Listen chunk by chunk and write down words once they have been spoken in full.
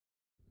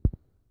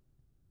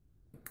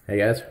Hey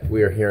guys,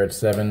 we are here at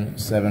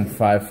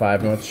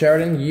 7755 North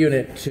Sheridan,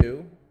 Unit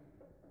 2.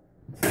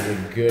 This is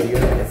a good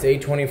unit. It's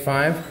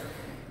 825.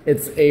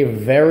 It's a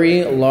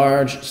very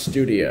large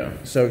studio.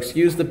 So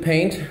excuse the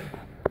paint.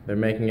 They're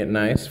making it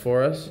nice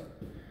for us.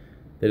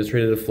 They just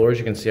treated the floors.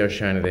 You can see how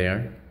shiny they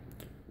are.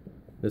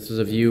 This is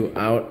a view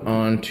out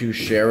onto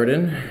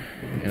Sheridan.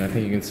 And I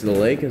think you can see the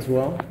lake as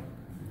well.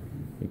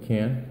 You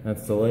can.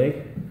 That's the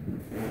lake.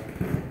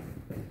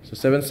 So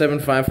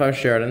 7755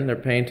 Sheridan. They're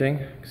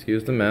painting.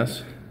 Excuse the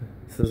mess.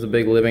 This is a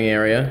big living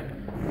area.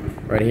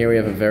 Right here we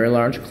have a very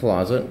large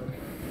closet.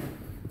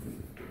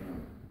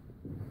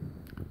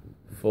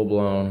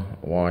 Full-blown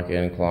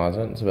walk-in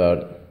closet. It's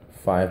about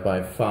 5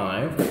 by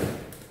 5.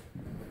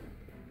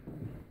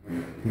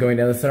 Going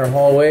down the center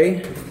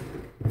hallway.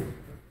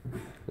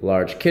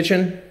 Large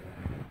kitchen.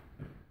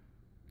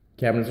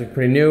 Cabinets are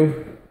pretty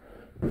new.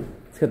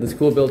 It's got this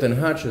cool built-in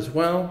hutch as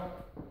well.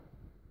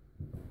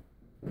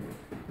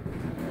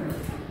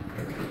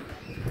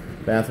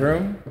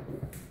 Bathroom.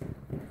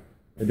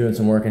 They're doing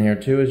some work in here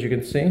too, as you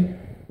can see. And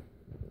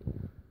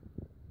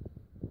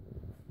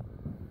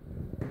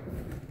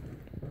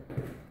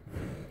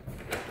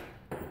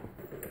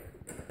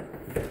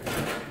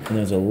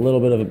there's a little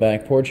bit of a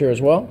back porch here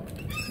as well.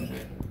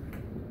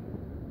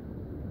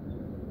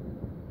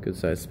 Good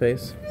sized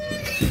space.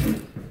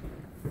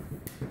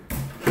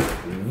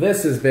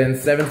 This has been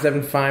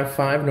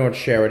 7755 North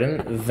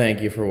Sheridan. Thank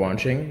you for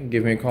watching.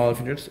 Give me a call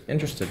if you're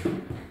interested.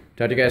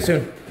 Talk to you guys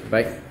soon.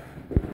 Bye.